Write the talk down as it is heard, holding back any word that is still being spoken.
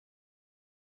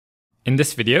In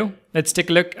this video, let's take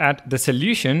a look at the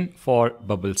solution for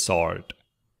bubble sort.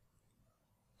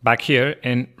 Back here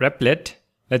in Replit,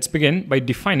 let's begin by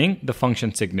defining the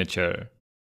function signature.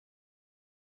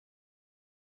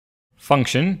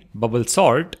 Function bubble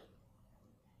sort,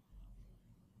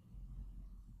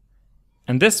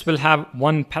 and this will have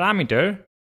one parameter,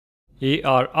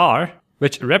 arr,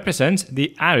 which represents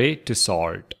the array to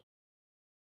sort.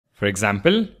 For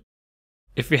example,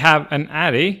 if we have an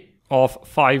array of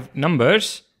 5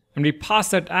 numbers and we pass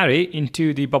that array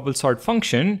into the bubble sort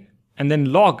function and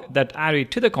then log that array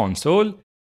to the console,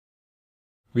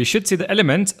 we should see the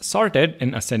elements sorted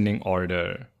in ascending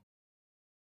order.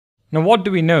 Now, what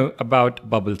do we know about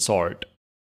bubble sort?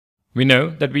 We know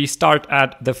that we start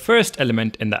at the first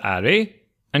element in the array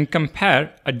and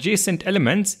compare adjacent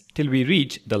elements till we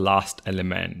reach the last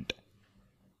element.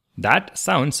 That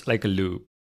sounds like a loop.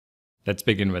 Let's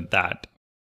begin with that.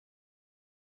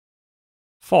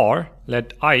 For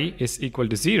let I is equal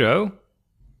to 0,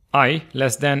 I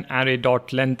less than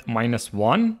array.length minus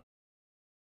 1,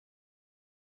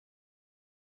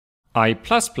 I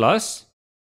plus plus,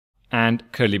 and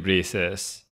curly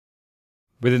braces.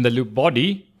 Within the loop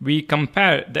body, we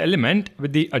compare the element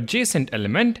with the adjacent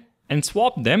element and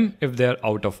swap them if they're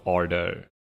out of order.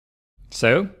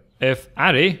 So, if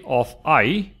array of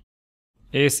I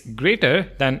is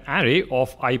greater than array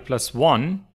of I plus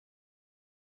 1,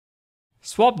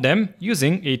 swap them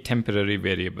using a temporary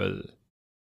variable.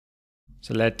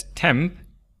 So let temp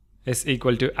is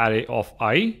equal to array of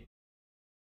I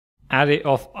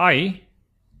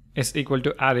is equal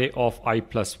to array of I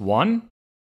plus 1,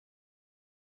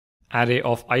 array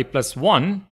of I plus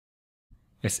 1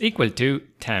 is equal to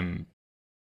temp.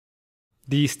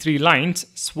 These 3 lines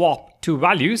swap 2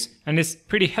 values and is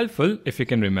pretty helpful if you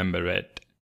can remember it.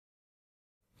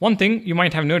 One thing you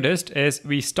might have noticed is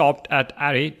we stopped at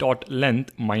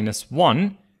array.length minus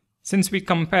 1 since we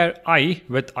compare I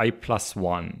with I plus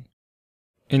 1.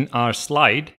 In our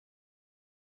slide,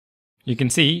 you can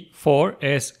see 4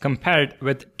 is compared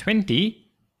with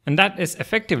 20, and that is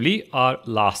effectively our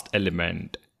last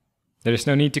element. There is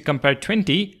no need to compare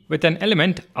 20 with an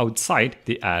element outside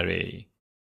the array.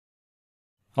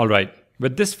 Alright,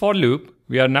 with this for loop,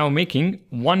 we are now making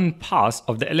one pass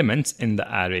of the elements in the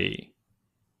array.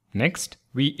 Next,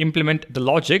 we implement the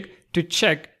logic to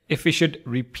check if we should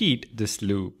repeat this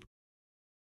loop.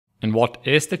 And what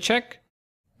is the check?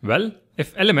 Well,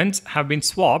 if elements have been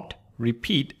swapped,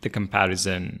 repeat the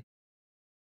comparison.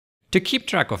 To keep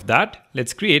track of that,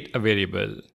 let's create a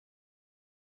variable.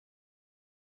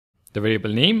 The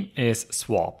variable name is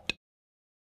swapped.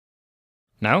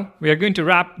 Now, we are going to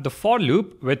wrap the for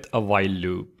loop with a while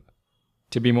loop.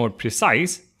 To be more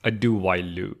precise, a do while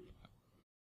loop.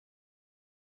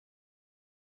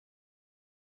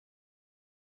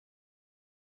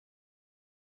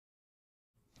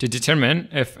 To determine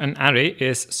if an array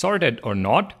is sorted or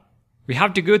not, we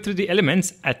have to go through the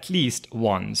elements at least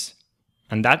once.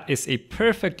 And that is a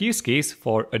perfect use case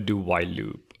for a do while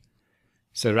loop.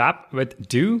 So wrap with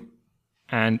do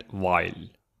and while.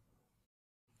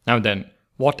 Now then,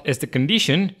 what is the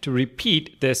condition to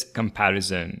repeat this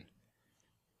comparison?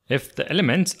 If the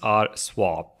elements are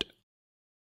swapped.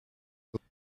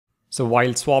 So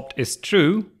while swapped is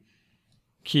true,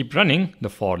 keep running the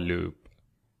for loop.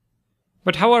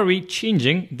 But how are we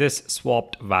changing this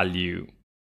swapped value?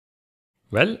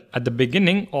 Well, at the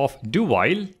beginning of do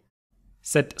while,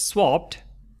 set swapped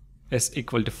is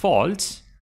equal to false.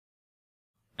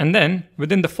 And then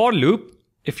within the for loop,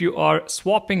 if you are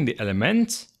swapping the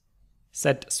elements,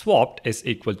 set swapped is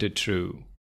equal to true.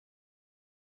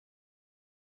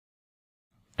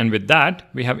 And with that,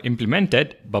 we have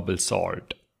implemented bubble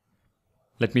sort.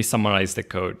 Let me summarize the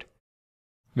code.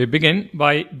 We begin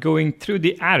by going through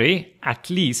the array at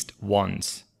least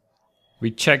once.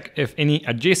 We check if any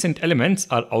adjacent elements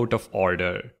are out of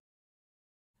order.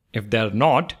 If they are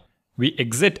not, we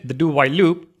exit the do while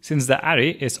loop since the array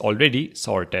is already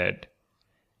sorted.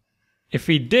 If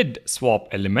we did swap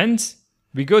elements,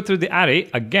 we go through the array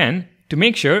again to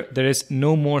make sure there is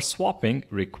no more swapping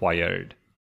required.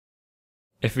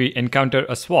 If we encounter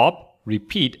a swap,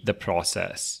 repeat the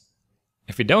process.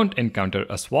 If we don't encounter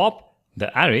a swap,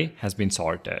 the array has been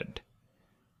sorted.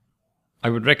 I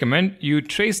would recommend you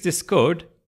trace this code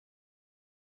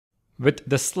with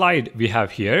the slide we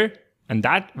have here, and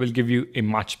that will give you a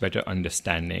much better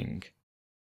understanding.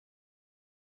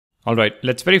 Alright,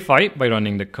 let's verify by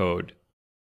running the code.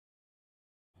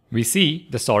 We see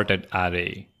the sorted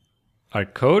array. Our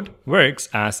code works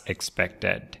as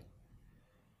expected.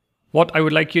 What I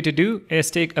would like you to do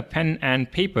is take a pen and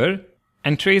paper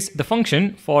and trace the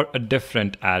function for a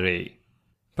different array.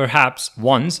 Perhaps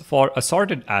once for a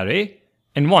sorted array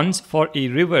and once for a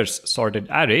reverse sorted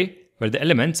array where the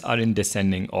elements are in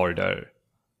descending order.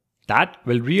 That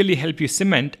will really help you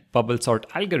cement bubble sort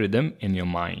algorithm in your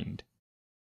mind.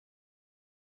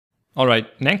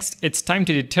 Alright, next it's time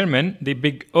to determine the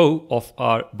big O of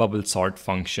our bubble sort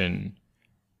function.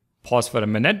 Pause for a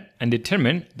minute and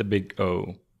determine the big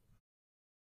O.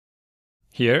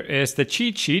 Here is the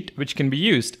cheat sheet which can be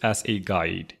used as a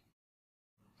guide.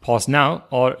 Pause now,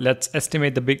 or let's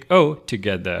estimate the big O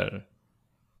together.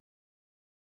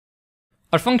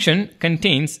 Our function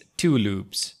contains two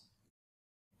loops.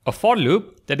 A for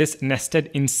loop that is nested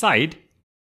inside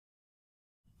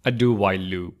a do-while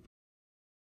loop.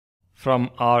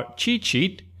 From our cheat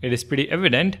sheet, it is pretty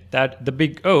evident that the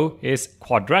big O is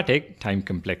quadratic time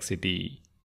complexity.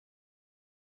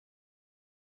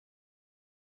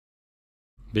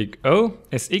 Big O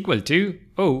is equal to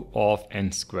O of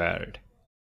n squared.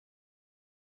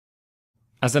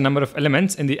 As the number of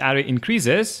elements in the array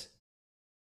increases,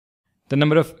 the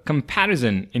number of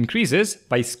comparison increases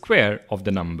by square of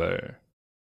the number.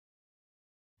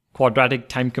 Quadratic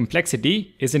time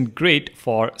complexity isn't great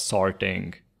for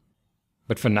sorting.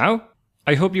 But for now,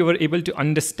 I hope you were able to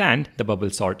understand the bubble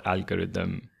sort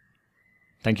algorithm.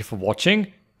 Thank you for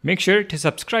watching. Make sure to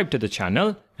subscribe to the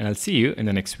channel and I'll see you in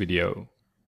the next video.